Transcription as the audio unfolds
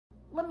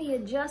let me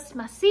adjust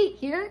my seat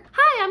here.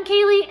 Hi, I'm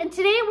Kaylee, and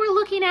today we're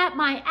looking at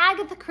my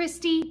Agatha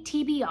Christie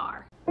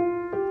TBR.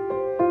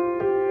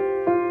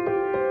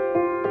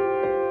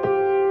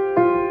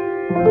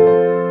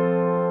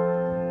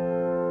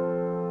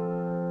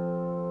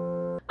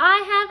 I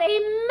have a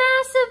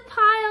massive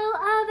pile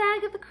of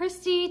Agatha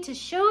Christie to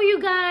show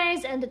you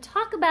guys and to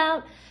talk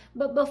about,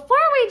 but before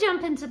we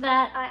jump into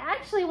that, I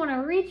actually want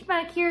to reach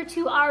back here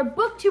to our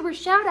Booktuber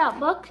Shoutout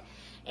book,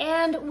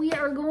 and we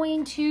are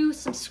going to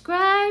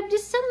subscribe to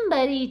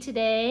somebody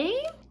today.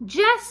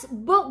 Jess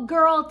Book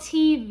Girl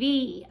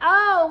TV.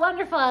 Oh,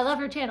 wonderful. I love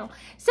her channel.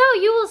 So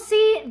you will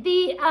see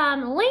the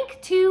link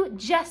to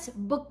Jess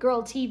Book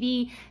Girl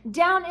TV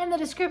down in the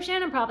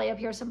description and probably up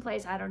here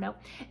someplace, I don't know.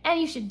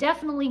 And you should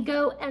definitely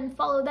go and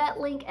follow that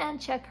link and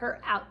check her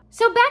out.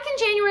 So back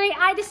in January,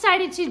 I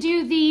decided to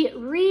do the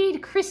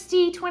Read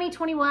Christie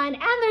 2021,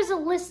 and there's a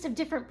list of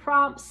different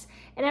prompts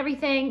and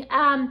everything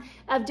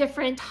of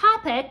different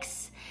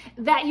topics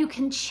that you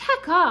can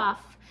check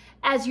off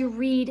as you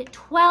read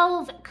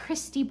 12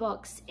 Christie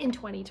books in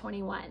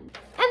 2021. And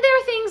there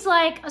are things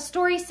like a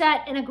story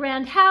set in a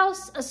grand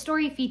house, a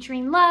story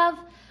featuring love,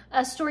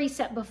 a story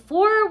set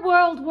before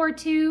World War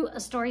II, a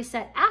story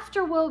set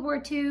after World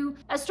War II,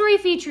 a story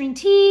featuring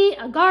tea,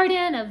 a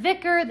garden, a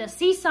vicar, the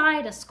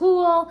seaside, a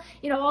school,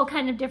 you know, all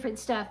kind of different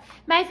stuff.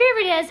 My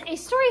favorite is a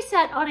story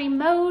set on a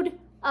mode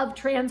of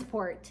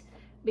transport,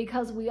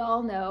 because we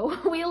all know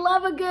we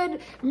love a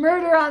good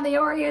Murder on the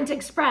Orient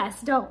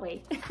Express, don't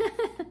we?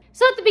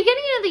 So at the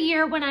beginning of the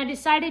year, when I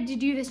decided to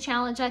do this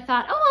challenge, I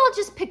thought, oh, I'll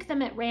just pick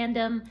them at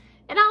random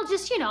and I'll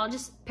just, you know, I'll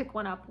just pick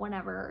one up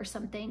whenever or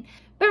something.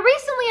 But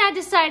recently I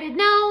decided,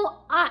 no,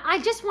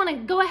 I just want to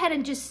go ahead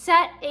and just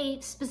set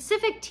a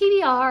specific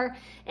TBR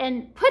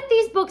and put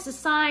these books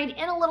aside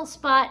in a little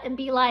spot and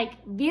be like,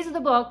 these are the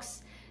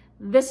books.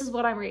 This is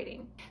what I'm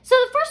reading. So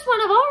the first one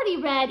I've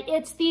already read,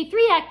 it's the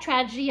 3-act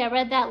tragedy. I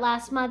read that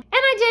last month, and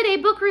I did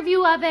a book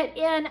review of it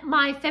in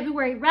my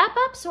February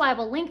wrap-up, so I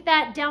will link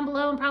that down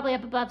below and probably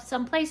up above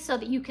someplace so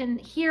that you can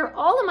hear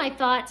all of my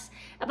thoughts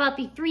about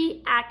the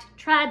 3-act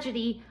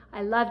tragedy.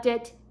 I loved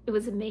it. It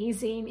was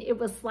amazing. It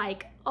was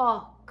like,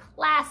 oh,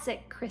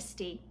 classic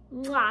Christie.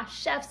 Mwah,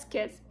 chef's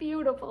kiss,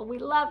 beautiful, we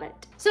love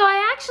it. So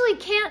I actually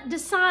can't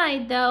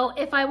decide though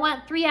if I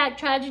want 3-act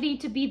tragedy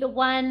to be the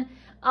one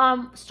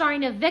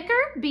starring a vicar,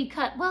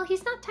 because, well,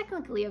 he's not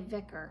technically a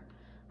vicar.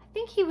 I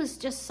think he was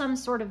just some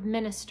sort of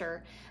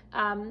minister.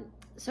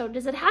 So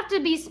does it have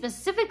to be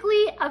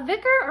specifically a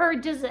vicar, or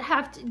does it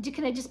have to,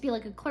 can it just be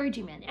like a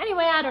clergyman?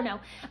 Anyway, I don't know.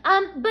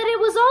 But it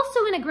was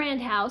also in a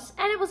grand house,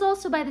 and it was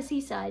also by the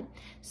seaside.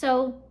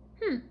 So,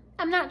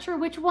 I'm not sure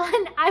which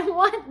one I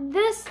want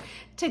this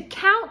to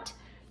count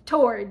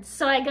towards.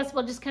 So I guess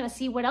we'll just kind of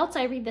see what else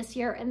I read this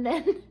year, and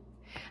then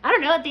I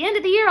don't know, at the end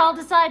of the year, I'll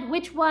decide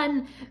which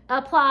one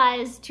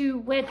applies to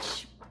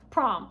which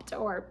prompt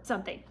or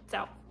something.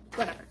 So,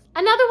 whatever.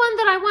 Another one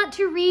that I want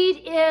to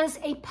read is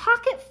A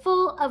Pocket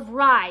Full of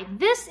Rye.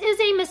 This is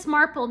a Miss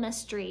Marple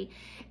mystery.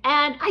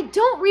 And I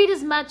don't read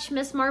as much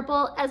Miss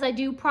Marple as I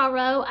do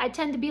Peril. I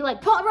tend to be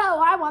like, Peril,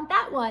 I want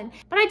that one.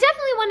 But I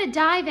definitely want to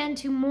dive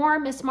into more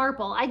Miss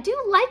Marple. I do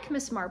like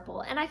Miss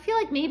Marple, and I feel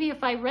like maybe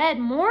if I read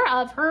more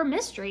of her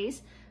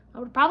mysteries, I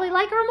would probably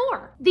like her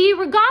more. The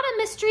Regatta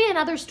Mystery and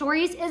Other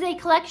Stories is a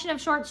collection of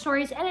short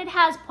stories, and it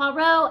has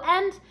Poirot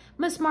and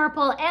Miss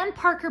Marple and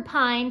Parker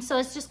Pine, so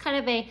it's just kind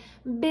of a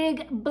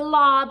big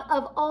blob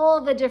of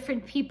all the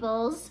different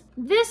peoples.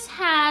 This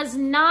has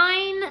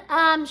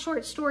 9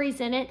 short stories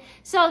in it,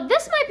 so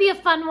this might be a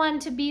fun one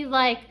to be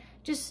like,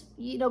 just,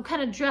 you know,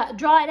 kind of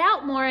draw it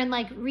out more and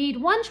like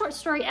read one short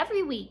story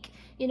every week,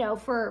 you know,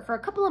 for a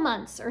couple of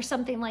months or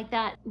something like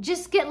that.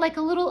 Just get like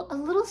a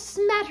little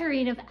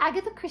smattering of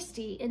Agatha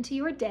Christie into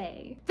your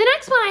day. The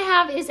next one I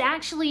have is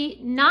actually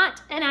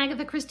not an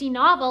Agatha Christie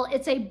novel.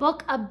 It's a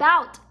book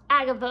about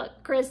Agatha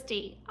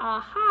Christie.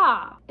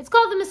 Aha! It's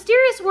called The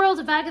Mysterious World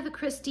of Agatha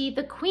Christie,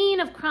 the Queen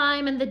of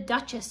Crime and the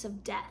Duchess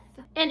of Death.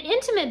 An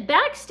intimate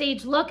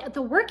backstage look at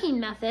the working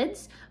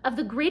methods of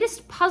the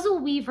greatest puzzle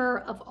weaver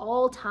of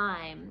all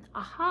time.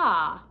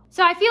 Aha!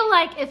 So I feel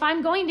like if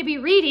I'm going to be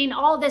reading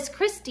all this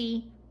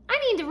Christie, I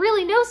need to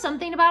really know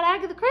something about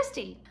Agatha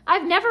Christie.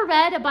 I've never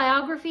read a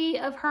biography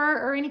of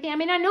her or anything. I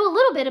mean, I know a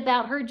little bit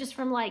about her just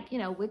from like, you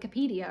know,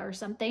 Wikipedia or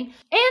something. And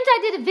I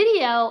did a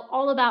video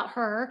all about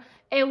her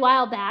a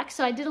while back.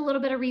 So I did a little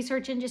bit of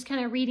research and just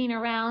kind of reading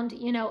around,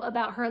 you know,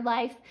 about her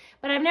life.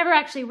 But I've never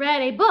actually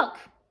read a book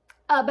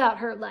about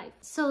her life.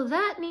 So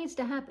that needs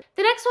to happen.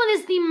 The next one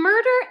is The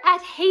Murder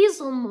at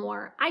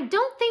Hazelmoor. I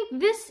don't think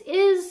this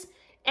is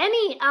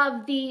any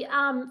of the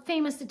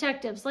famous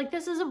detectives. Like,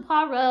 this isn't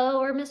Poirot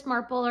or Miss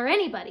Marple or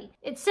anybody.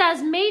 It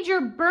says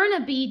Major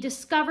Burnaby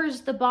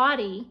discovers the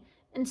body,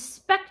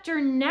 Inspector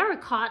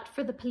Narracott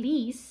for the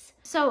police.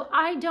 So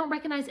I don't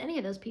recognize any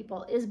of those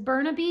people. Is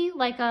Burnaby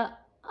like a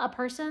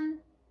person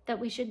that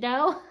we should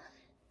know?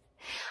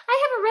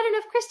 I haven't read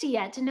enough Christie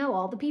yet to know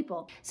all the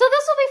people. So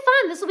this will be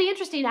fun. This will be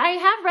interesting. I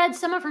have read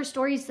some of her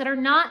stories that are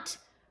not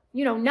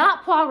you know,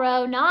 not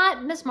Poirot,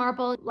 not Miss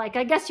Marple, like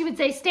I guess you would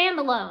say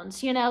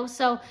standalones, you know?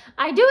 So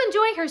I do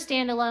enjoy her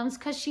standalones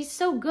because she's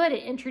so good at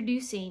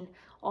introducing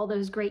all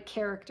those great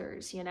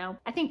characters, you know?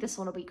 I think this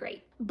one will be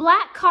great.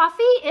 Black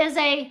Coffee is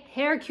a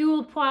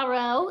Hercule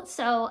Poirot,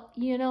 so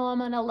you know I'm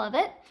gonna love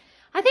it.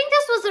 I think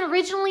this was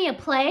originally a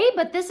play,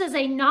 but this is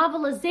a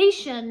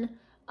novelization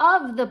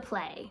of the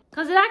play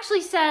because it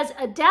actually says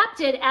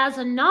adapted as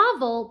a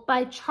novel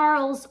by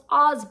Charles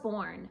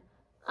Osborne.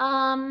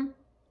 I'm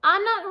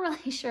not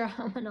really sure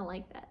how I'm gonna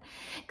like that.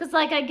 Because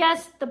like, I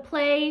guess the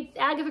play,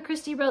 Agatha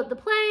Christie wrote the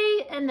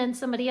play and then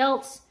somebody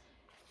else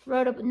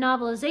wrote a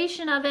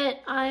novelization of it.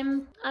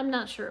 I'm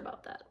not sure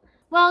about that.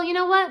 Well, you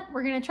know what?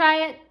 We're gonna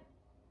try it.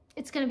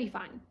 It's gonna be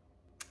fine.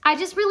 I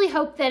just really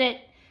hope that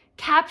it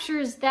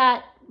captures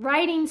that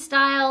writing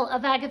style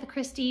of Agatha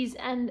Christie's,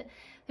 and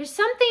there's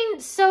something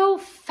so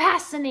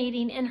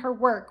fascinating in her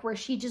work where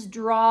she just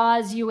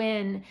draws you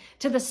in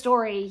to the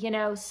story, you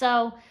know?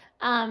 So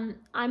I'm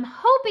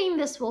hoping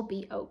this will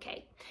be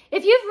okay.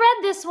 If you've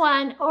read this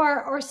one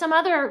or some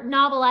other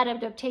novel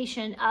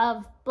adaptation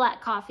of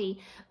Black Coffee,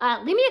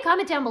 leave me a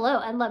comment down below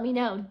and let me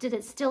know, did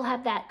it still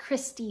have that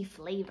Christie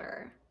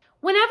flavor?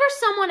 Whenever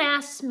someone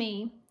asks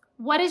me,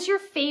 what is your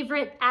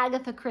favorite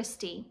Agatha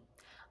Christie?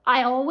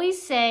 I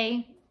always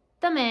say,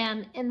 The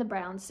Man in the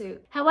Brown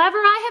Suit. However,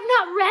 I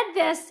have not read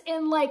this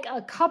in like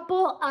a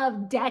couple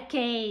of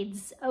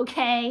decades,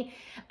 okay?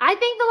 I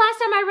think the last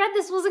time I read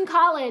this was in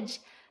college.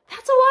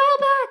 That's a while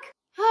back.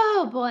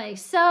 Oh boy,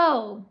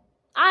 so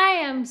I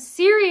am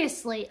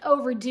seriously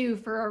overdue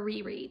for a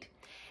reread.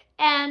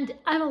 And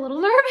I'm a little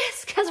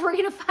nervous because we're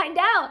gonna find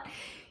out.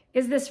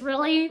 Is this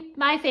really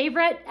my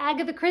favorite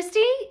Agatha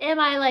Christie? Am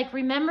I like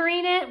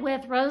remembering it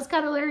with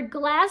rose-colored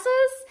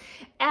glasses?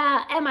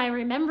 Am I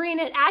remembering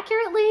it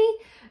accurately?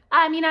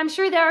 I mean, I'm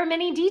sure there are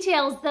many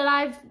details that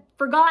I've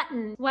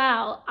forgotten.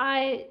 Wow,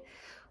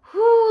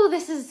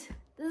 this is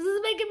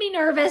making me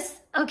nervous.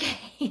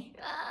 Okay.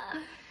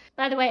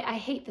 By the way, I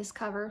hate this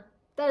cover.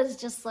 That is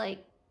just like,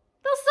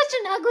 that's such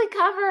an ugly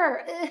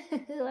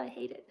cover. I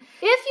hate it.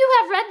 If you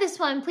have read this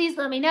one, please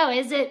let me know.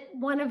 Is it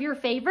one of your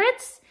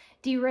favorites?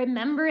 Do you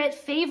remember it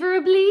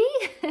favorably?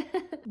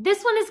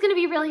 This one is going to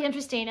be really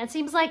interesting. It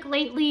seems like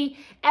lately,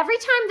 every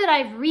time that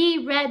I've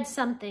reread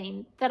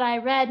something that I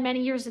read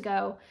many years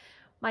ago,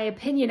 my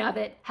opinion of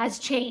it has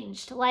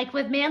changed. Like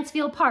with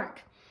Mansfield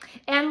Park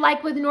and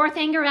like with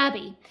Northanger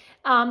Abbey.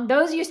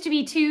 Those used to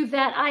be two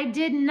that I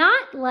did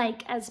not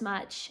like as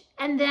much.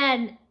 And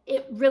then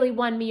it really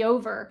won me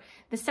over.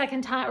 The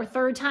second time or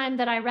third time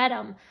that I read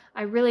them,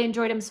 I really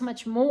enjoyed them so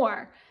much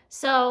more.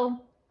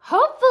 So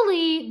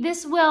hopefully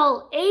this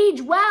will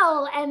age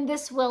well and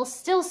this will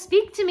still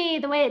speak to me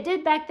the way it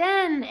did back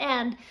then.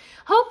 And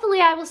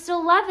hopefully I will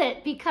still love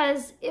it,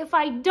 because if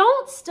I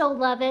don't still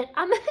love it,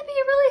 I'm gonna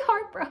be really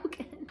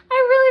heartbroken.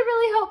 I really,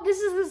 really hope this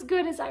is as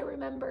good as I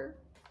remember.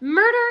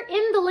 Murder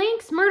in the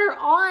Links, Murder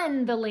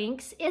on the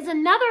Links is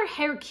another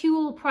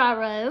Hercule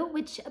Poirot,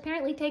 which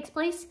apparently takes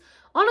place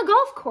on a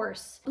golf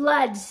course.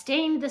 Blood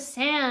stained the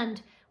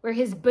sand where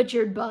his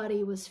butchered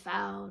body was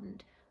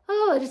found.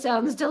 Oh, it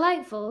sounds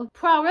delightful.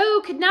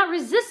 Poirot could not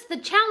resist the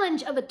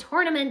challenge of a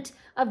tournament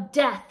of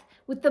death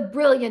with the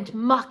brilliant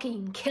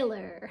mocking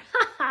killer.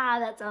 Haha,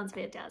 that sounds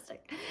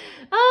fantastic.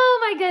 Oh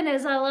my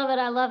goodness, I love it,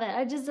 I love it.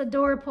 I just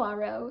adore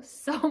Poirot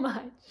so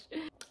much.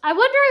 I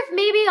wonder if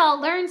maybe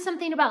I'll learn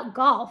something about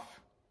golf.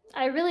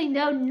 I really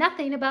know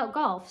nothing about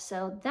golf,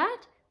 so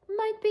that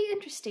might be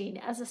interesting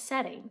as a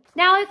setting.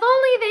 Now, if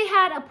only they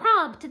had a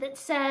prompt that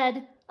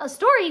said, a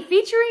story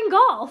featuring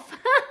golf,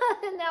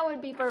 then that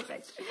would be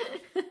perfect.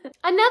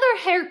 Another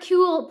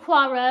Hercule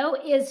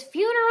Poirot is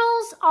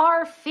Funerals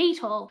Are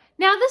Fatal.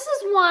 Now, this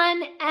is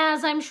one,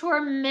 as I'm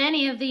sure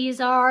many of these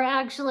are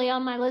actually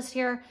on my list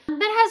here,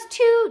 that has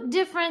two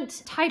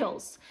different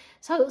titles.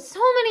 So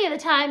many of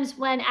the times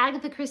when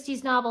Agatha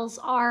Christie's novels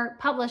are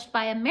published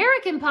by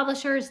American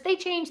publishers, they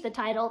change the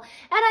title.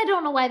 And I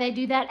don't know why they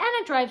do that.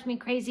 And it drives me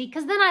crazy,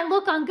 because then I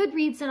look on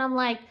Goodreads and I'm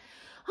like,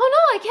 oh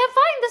no, I can't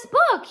find this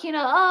book. You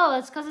know, oh,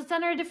 it's because it's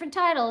under a different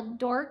title,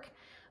 dork.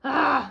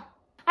 Ugh.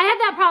 I had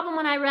that problem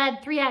when I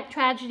read 3-Act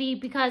Tragedy,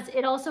 because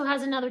it also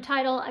has another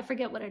title. I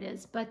forget what it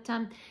is, but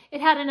it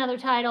had another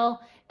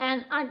title.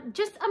 And I'm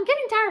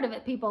getting tired of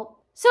it, people.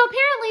 So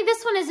apparently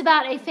this one is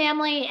about a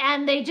family,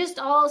 and they just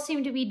all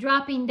seem to be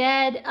dropping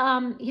dead,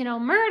 you know,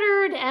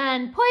 murdered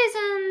and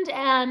poisoned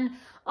and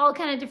all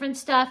kind of different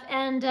stuff.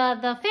 And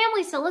the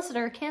family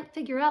solicitor can't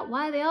figure out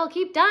why they all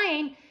keep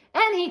dying,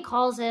 and he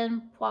calls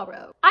in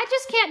Poirot. I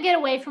just can't get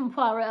away from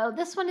Poirot.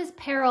 This one is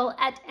Peril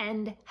at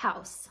End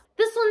House.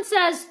 This one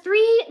says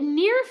 3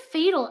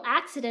 near-fatal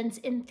accidents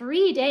in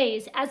 3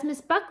 days as Miss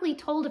Buckley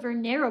told of her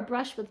narrow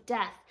brush with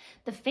death.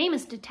 The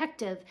famous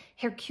detective,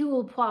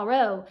 Hercule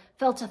Poirot,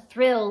 felt a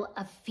thrill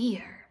of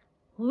fear.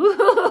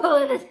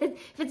 Ooh, if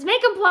it's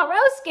making Poirot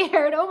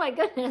scared, oh my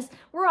goodness,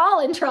 we're all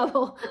in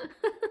trouble.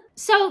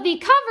 So the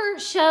cover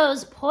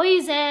shows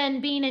poison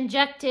being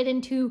injected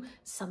into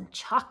some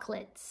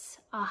chocolates.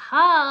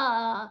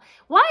 Aha!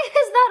 Why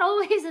is that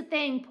always a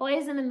thing,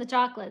 poison in the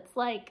chocolates?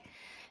 Like,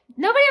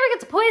 Nobody ever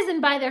gets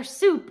poisoned by their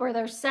soup or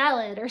their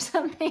salad or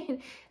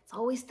something. It's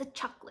always the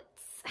chocolates.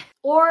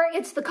 Or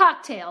it's the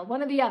cocktail,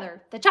 one or the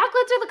other. The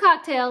chocolates or the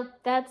cocktail,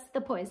 that's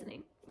the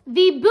poisoning.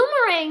 The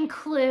Boomerang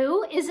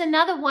Clue is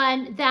another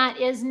one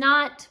that is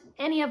not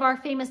any of our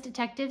famous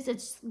detectives.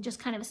 It's just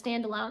kind of a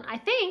standalone, I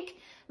think.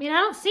 I mean, I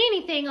don't see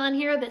anything on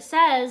here that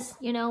says,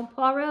 you know,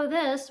 Poirot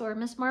this or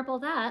Miss Marple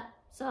that.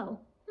 So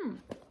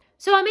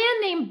a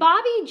man named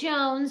Bobby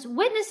Jones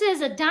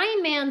witnesses a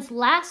dying man's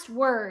last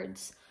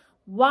words.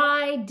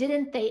 Why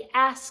didn't they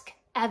ask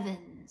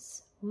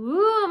Evans?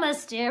 Ooh,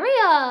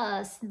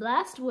 mysterious.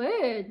 Last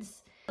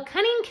words. A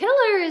cunning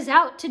killer is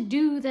out to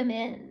do them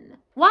in.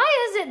 Why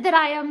is it that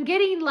I am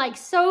getting like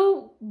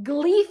so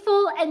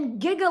gleeful and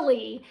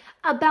giggly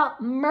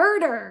about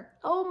murder?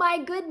 Oh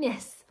my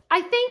goodness.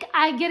 I think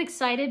I get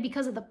excited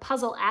because of the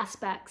puzzle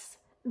aspects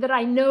that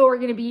I know are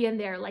going to be in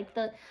there, like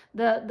the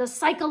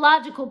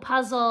psychological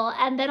puzzle,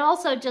 and then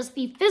also just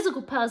the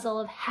physical puzzle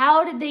of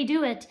how did they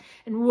do it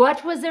and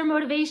what was their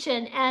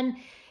motivation. And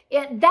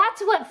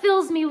that's what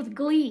fills me with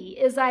glee,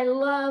 is I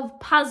love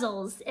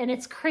puzzles, and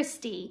it's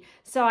Christie,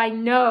 so I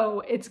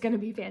know it's going to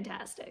be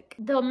fantastic.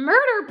 The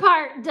murder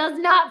part does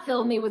not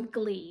fill me with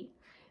glee.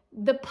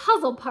 The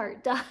puzzle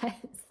part does.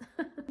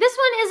 This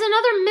one is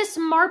another Miss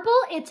Marple.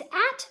 It's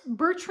at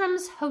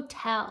Bertram's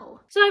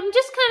Hotel. So I'm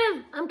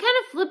kind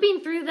of flipping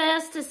through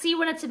this to see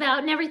what it's about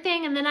and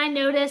everything, and then I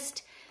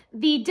noticed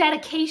the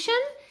dedication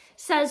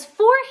says,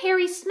 "For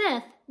Harry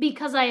Smith,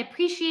 because I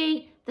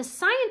appreciate the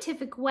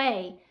scientific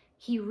way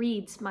he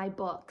reads my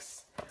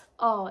books."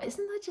 Oh,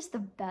 isn't that just the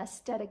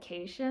best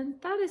dedication?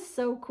 That is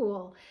so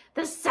cool.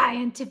 The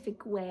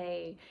scientific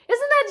way.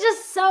 Isn't that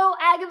just so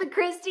Agatha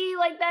Christie?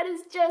 Like, that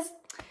is just,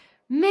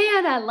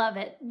 man, I love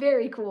it.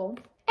 Very cool.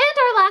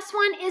 And our last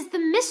one is The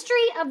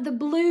Mystery of the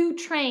Blue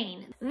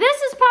Train.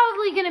 This is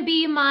probably going to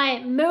be my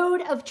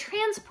mode of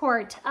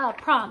transport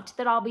prompt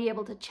that I'll be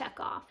able to check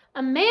off.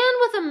 A man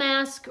with a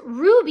mask,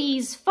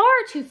 rubies far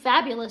too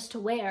fabulous to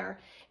wear,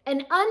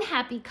 an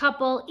unhappy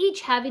couple,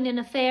 each having an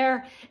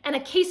affair, and a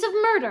case of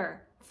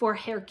murder for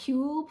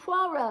Hercule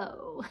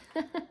Poirot.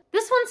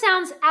 This one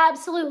sounds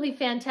absolutely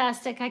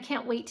fantastic. I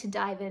can't wait to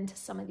dive into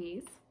some of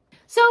these.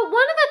 So one of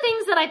the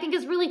things that I think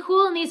is really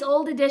cool in these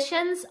old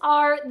editions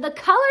are the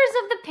colors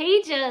of the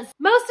pages.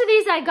 Most of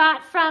these I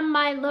got from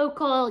my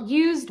local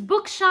used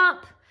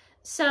bookshop.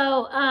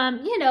 So,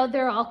 you know,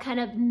 they're all kind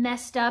of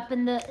messed up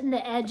and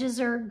the edges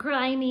are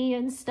grimy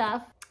and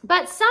stuff.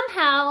 But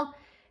somehow,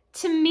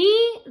 to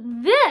me,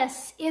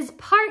 this is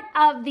part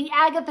of the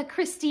Agatha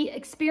Christie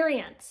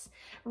experience.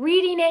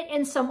 Reading it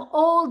in some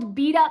old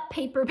beat up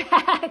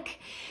paperback,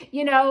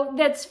 you know,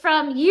 that's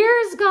from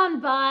years gone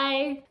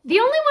by. The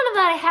only one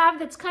that I have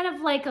that's kind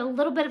of like a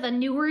little bit of a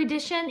newer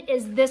edition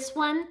is this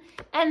one.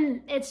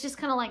 And it's just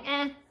kind of like,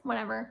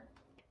 whatever.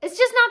 It's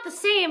just not the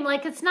same.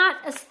 Like, it's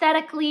not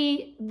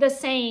aesthetically the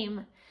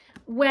same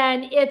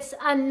when it's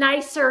a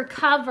nicer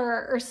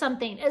cover or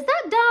something. Is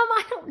that dumb?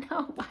 I don't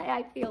know why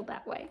I feel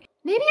that way.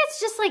 Maybe it's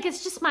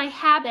just my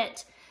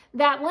habit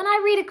that when I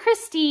read a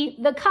Christie,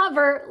 the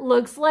cover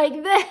looks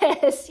like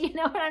this, you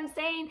know what I'm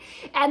saying?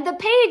 And the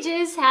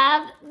pages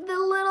have the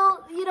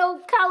little, you know,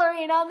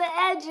 coloring on the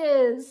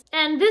edges.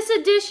 And this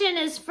edition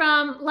is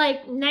from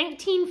like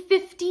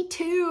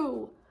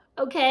 1952,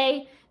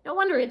 okay? No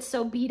wonder it's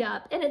so beat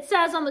up. And it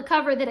says on the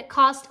cover that it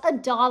cost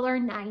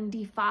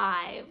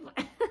 $1.95.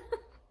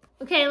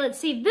 Okay, let's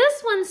see.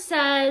 This one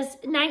says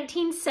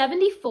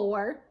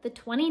 1974, the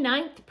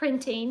 29th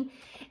printing,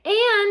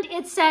 and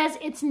it says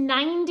it's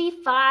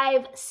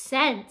 95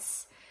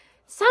 cents.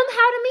 Somehow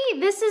to me,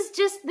 this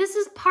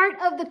is part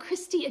of the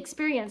Christie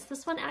experience.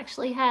 This one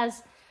actually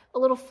has a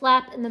little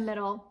flap in the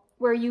middle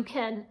where you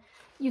can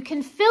fill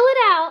it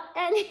out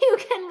and you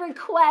can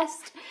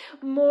request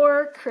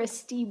more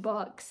Christie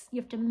books.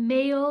 You have to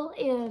mail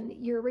in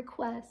your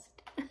request.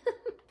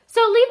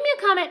 So leave me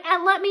a comment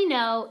and let me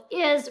know,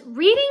 is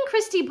reading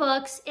Christie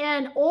books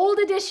in old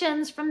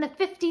editions from the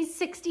 50s,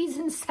 60s,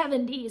 and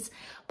 70s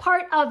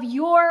part of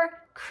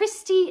your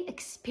Christie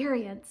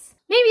experience?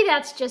 Maybe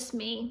that's just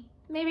me.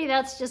 Maybe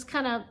that's just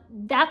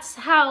that's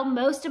how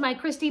most of my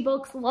Christie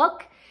books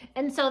look.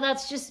 And so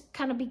that's just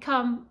kind of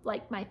become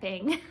like my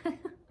thing.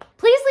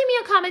 Please leave me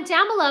a comment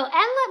down below and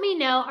let me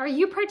know, are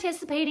you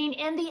participating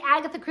in the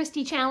Agatha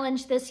Christie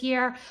challenge this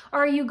year?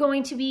 Or are you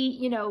going to be,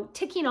 you know,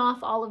 ticking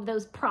off all of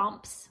those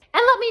prompts?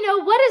 And let me know,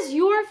 what is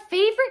your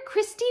favorite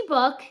Christie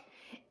book?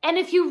 And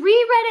if you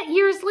reread it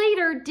years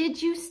later,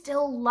 did you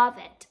still love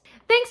it?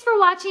 Thanks for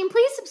watching.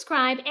 Please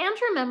subscribe and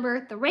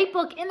remember, the right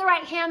book in the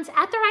right hands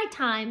at the right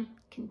time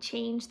can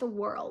change the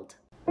world.